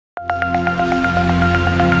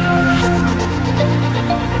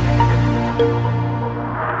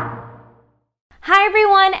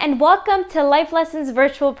and welcome to Life Lessons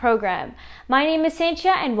virtual program. My name is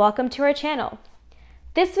Sanchia and welcome to our channel.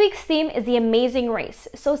 This week's theme is the amazing race.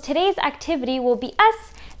 So today's activity will be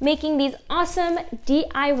us making these awesome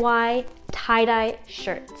DIY tie-dye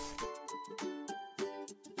shirts.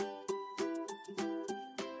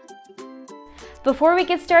 Before we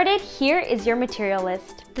get started, here is your material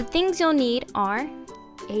list. The things you'll need are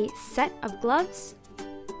a set of gloves.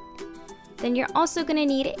 Then you're also gonna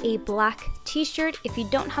need a black t-shirt. If you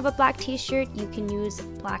don't have a black t-shirt, you can use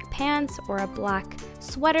black pants or a black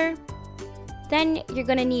sweater. Then you're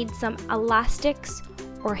gonna need some elastics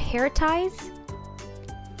or hair ties.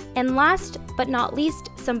 And last but not least,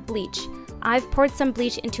 some bleach. I've poured some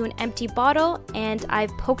bleach into an empty bottle and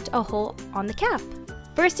I've poked a hole on the cap.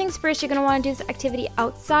 First things first, you're gonna wanna do this activity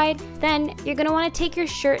outside. Then you're gonna wanna take your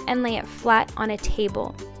shirt and lay it flat on a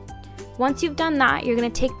table. Once you've done that, you're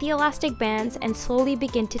going to take the elastic bands and slowly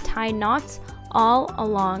begin to tie knots all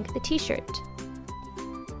along the t-shirt.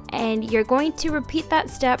 And you're going to repeat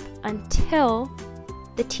that step until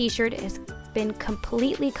the t-shirt has been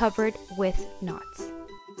completely covered with knots.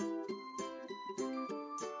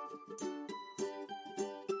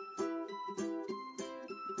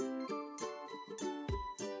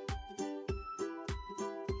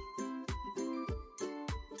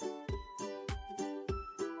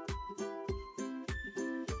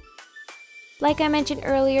 Like I mentioned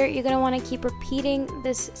earlier, you're going to want to keep repeating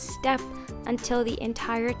this step until the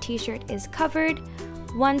entire t-shirt is covered.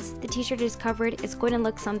 Once the t-shirt is covered, it's going to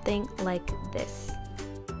look something like this.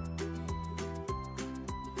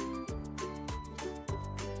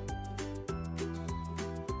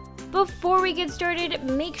 Before we get started,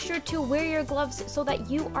 make sure to wear your gloves so that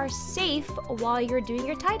you are safe while you're doing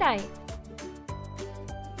your tie-dye.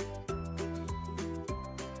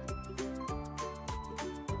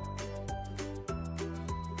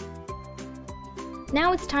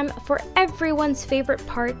 Now it's time for everyone's favorite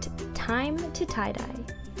part, time to tie-dye.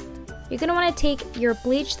 You're gonna wanna take your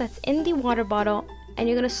bleach that's in the water bottle and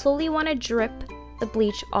you're gonna slowly wanna drip the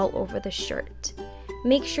bleach all over the shirt.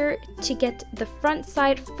 Make sure to get the front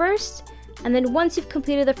side first, and then once you've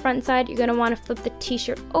completed the front side, you're gonna wanna flip the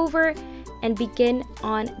t-shirt over and begin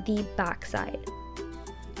on the back side.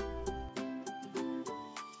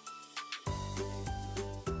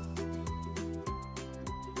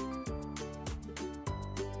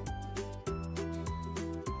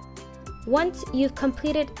 Once you've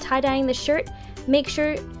completed tie-dyeing the shirt, make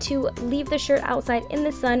sure to leave the shirt outside in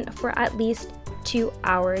the sun for at least 2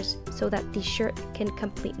 hours so that the shirt can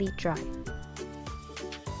completely dry.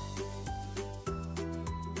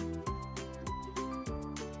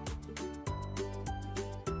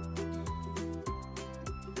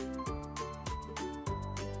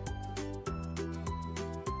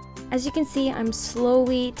 As you can see, I'm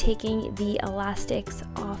slowly taking the elastics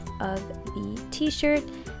off of the t-shirt.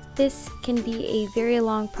 This can be a very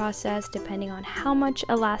long process depending on how much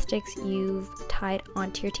elastics you've tied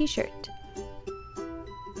onto your t-shirt.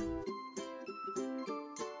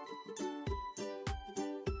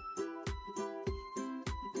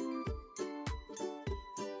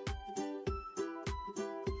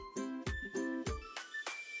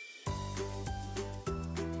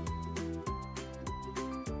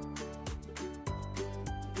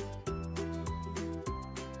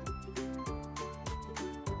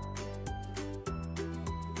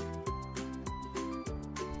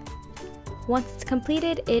 Once it's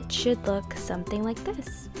completed, it should look something like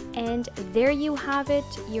this. And there you have it,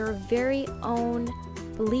 your very own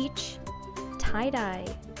bleach tie-dye.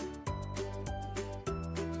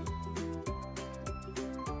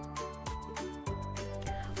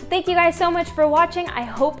 Thank you guys so much for watching. I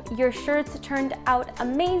hope your shirts turned out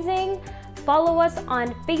amazing. Follow us on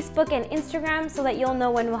Facebook and Instagram so that you'll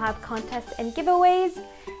know when we'll have contests and giveaways.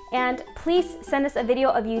 And please send us a video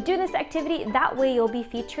of you do this activity. That way you'll be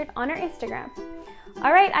featured on our Instagram.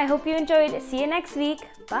 All right, I hope you enjoyed. See you next week.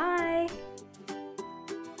 Bye.